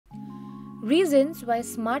Reasons why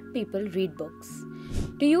smart people read books.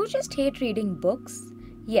 Do you just hate reading books?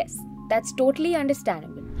 Yes, that's totally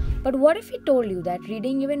understandable. But what if we told you that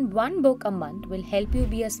reading even one book a month will help you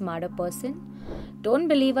be a smarter person? Don't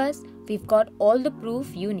believe us? We've got all the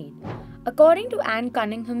proof you need. According to Anne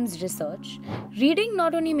Cunningham's research, reading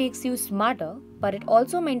not only makes you smarter, but it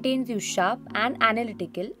also maintains you sharp and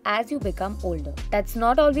analytical as you become older. That's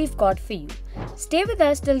not all we've got for you. Stay with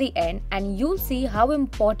us till the end and you'll see how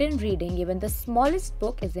important reading even the smallest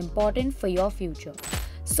book is important for your future.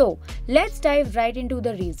 So, let's dive right into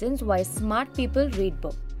the reasons why smart people read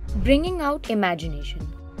books. Bringing out imagination.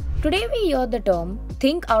 Today we hear the term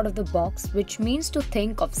think out of the box, which means to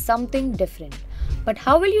think of something different. But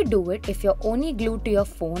how will you do it if you're only glued to your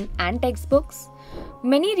phone and textbooks?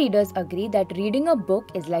 Many readers agree that reading a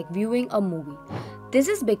book is like viewing a movie. This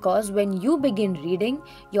is because when you begin reading,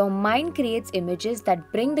 your mind creates images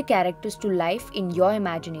that bring the characters to life in your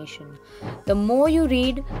imagination. The more you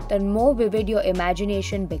read, the more vivid your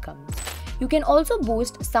imagination becomes. You can also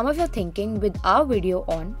boost some of your thinking with our video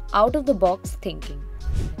on out-of-the-box thinking.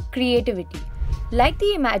 Creativity. Like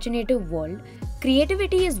the imaginative world,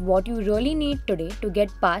 creativity is what you really need today to get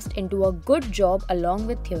passed into a good job along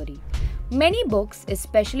with theory. Many books,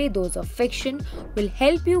 especially those of fiction, will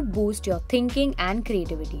help you boost your thinking and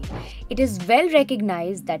creativity. It is well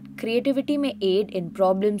recognized that creativity may aid in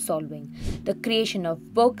problem solving, the creation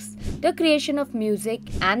of books, the creation of music,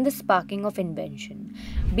 and the sparking of invention.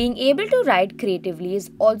 Being able to write creatively is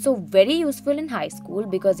also very useful in high school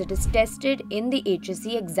because it is tested in the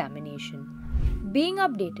HSC examination. Being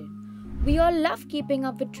updated. We all love keeping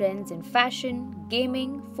up with trends in fashion,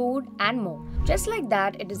 gaming, food, and more. Just like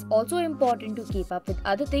that, it is also important to keep up with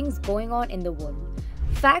other things going on in the world.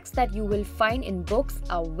 Facts that you will find in books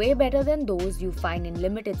are way better than those you find in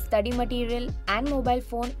limited study material and mobile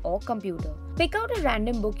phone or computer. Pick out a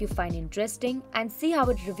random book you find interesting and see how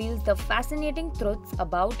it reveals the fascinating truths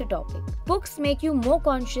about a topic. Books make you more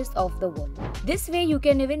conscious of the world. This way you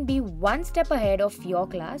can even be one step ahead of your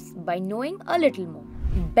class by knowing a little more.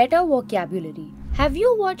 Better vocabulary. Have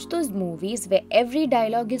you watched those movies where every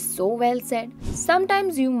dialogue is so well said?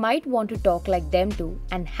 Sometimes you might want to talk like them too,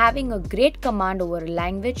 and having a great command over a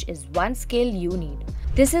language is one skill you need.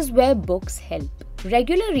 This is where books help.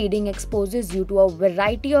 Regular reading exposes you to a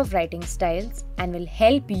variety of writing styles and will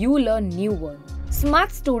help you learn new words.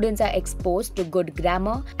 Smart students are exposed to good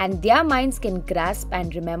grammar and their minds can grasp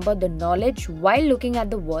and remember the knowledge while looking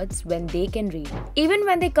at the words when they can read. Even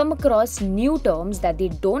when they come across new terms that they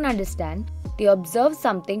don't understand, they observe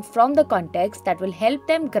something from the context that will help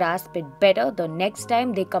them grasp it better the next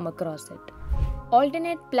time they come across it.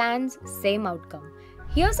 Alternate plans, same outcome.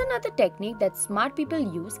 Here's another technique that smart people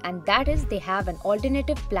use, and that is they have an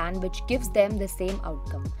alternative plan which gives them the same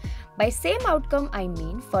outcome. By same outcome, I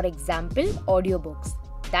mean, for example, audiobooks.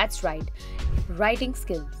 That's right, writing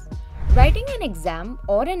skills. Writing an exam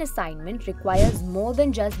or an assignment requires more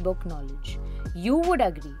than just book knowledge. You would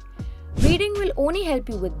agree. Reading will only help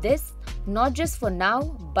you with this, not just for now,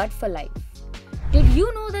 but for life. Did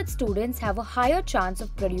you know that students have a higher chance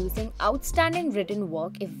of producing outstanding written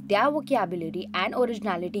work if their vocabulary and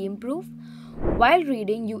originality improve? While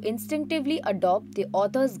reading, you instinctively adopt the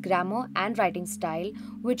author's grammar and writing style,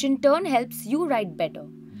 which in turn helps you write better.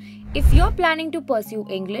 If you're planning to pursue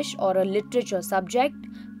English or a literature subject,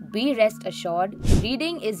 be rest assured,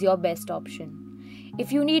 reading is your best option.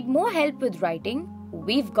 If you need more help with writing,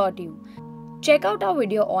 we've got you. Check out our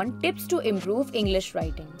video on tips to improve English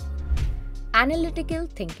writing. Analytical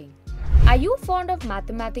thinking. Are you fond of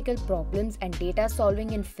mathematical problems and data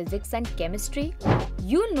solving in physics and chemistry?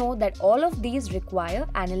 You'll know that all of these require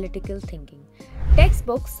analytical thinking.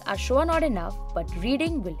 Textbooks are sure not enough, but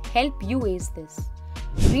reading will help you ace this.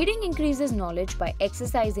 Reading increases knowledge by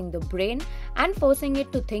exercising the brain and forcing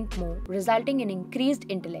it to think more, resulting in increased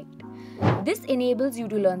intellect. This enables you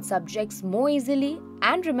to learn subjects more easily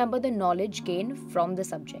and remember the knowledge gained from the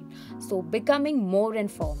subject, so becoming more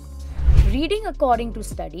informed. Reading according to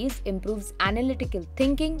studies improves analytical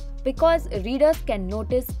thinking because readers can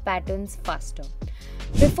notice patterns faster.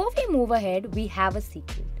 Before we move ahead, we have a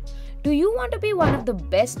secret. Do you want to be one of the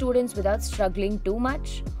best students without struggling too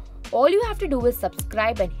much? All you have to do is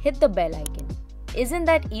subscribe and hit the bell icon. Isn't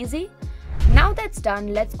that easy? Now that's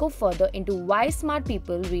done, let's go further into why smart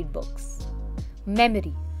people read books.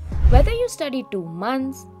 Memory. Whether you study 2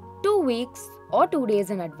 months, 2 weeks, or 2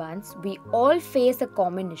 days in advance, we all face a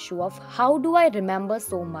common issue of how do I remember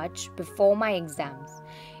so much before my exams.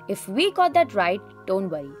 If we got that right, don't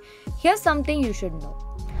worry. Here's something you should know.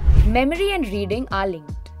 Memory and reading are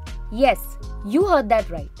linked. Yes, you heard that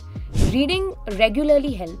right. Reading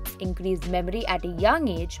regularly helps increase memory at a young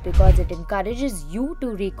age because it encourages you to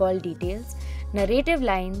recall details, narrative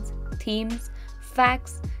lines, themes,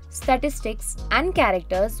 facts, statistics, and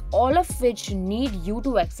characters, all of which need you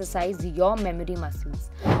to exercise your memory muscles.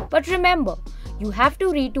 But remember, you have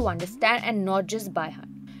to read to understand and not just by heart.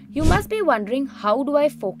 You must be wondering, how do I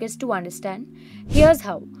focus to understand? Here's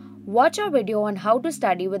how. Watch our video on how to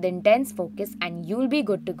study with intense focus and you'll be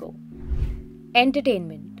good to go.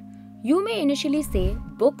 Entertainment. You may initially say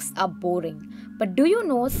books are boring, but do you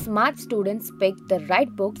know smart students pick the right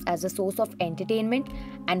books as a source of entertainment,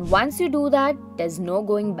 and once you do that, there's no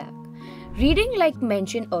going back. Reading, like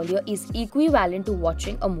mentioned earlier, is equivalent to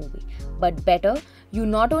watching a movie, but better. You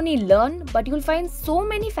not only learn, but you'll find so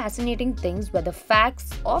many fascinating things, whether facts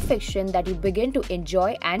or fiction, that you begin to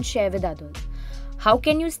enjoy and share with others. How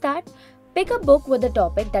can you start? Pick a book with a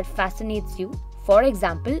topic that fascinates you. For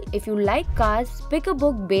example, if you like cars, pick a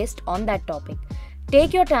book based on that topic.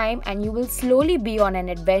 Take your time and you will slowly be on an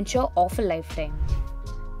adventure of a lifetime.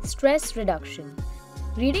 Stress reduction.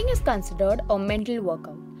 Reading is considered a mental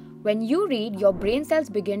workout. When you read, your brain cells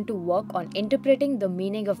begin to work on interpreting the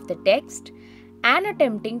meaning of the text and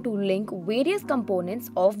attempting to link various components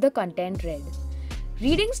of the content read.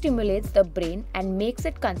 Reading stimulates the brain and makes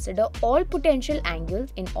it consider all potential angles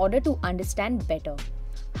in order to understand better.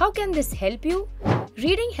 How can this help you?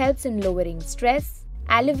 Reading helps in lowering stress,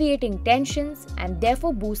 alleviating tensions, and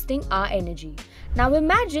therefore boosting our energy. Now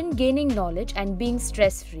imagine gaining knowledge and being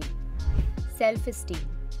stress-free. Self-esteem.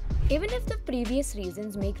 Even if the previous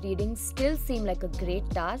reasons make reading still seem like a great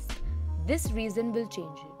task, this reason will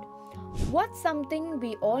change it. What's something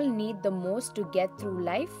we all need the most to get through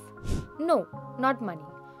life? No, not money.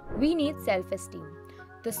 We need self-esteem.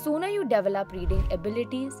 The sooner you develop reading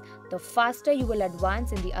abilities, the faster you will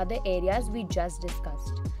advance in the other areas we just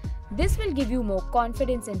discussed. This will give you more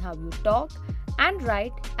confidence in how you talk and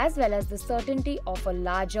write, as well as the certainty of a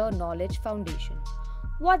larger knowledge foundation.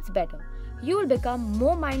 What's better? You will become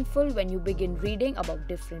more mindful when you begin reading about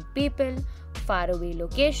different people, faraway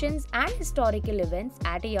locations, and historical events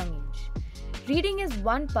at a young age. Reading is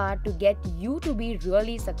one part to get you to be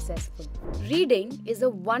really successful. Reading is a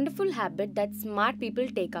wonderful habit that smart people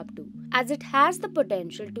take up to, as it has the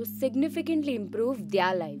potential to significantly improve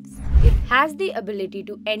their lives. It has the ability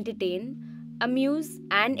to entertain, amuse,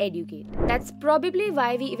 and educate. That's probably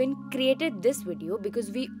why we even created this video,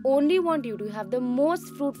 because we only want you to have the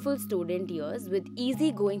most fruitful student years with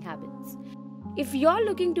easygoing habits. If you're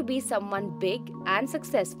looking to be someone big and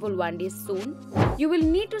successful one day soon, you will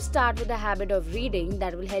need to start with a habit of reading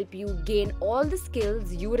that will help you gain all the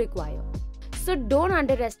skills you require. So don't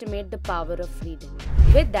underestimate the power of reading.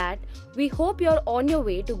 With that, we hope you're on your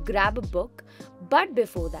way to grab a book, but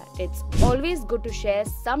before that, it's always good to share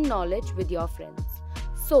some knowledge with your friends.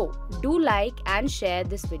 So do like and share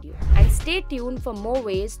this video, and stay tuned for more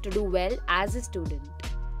ways to do well as a student.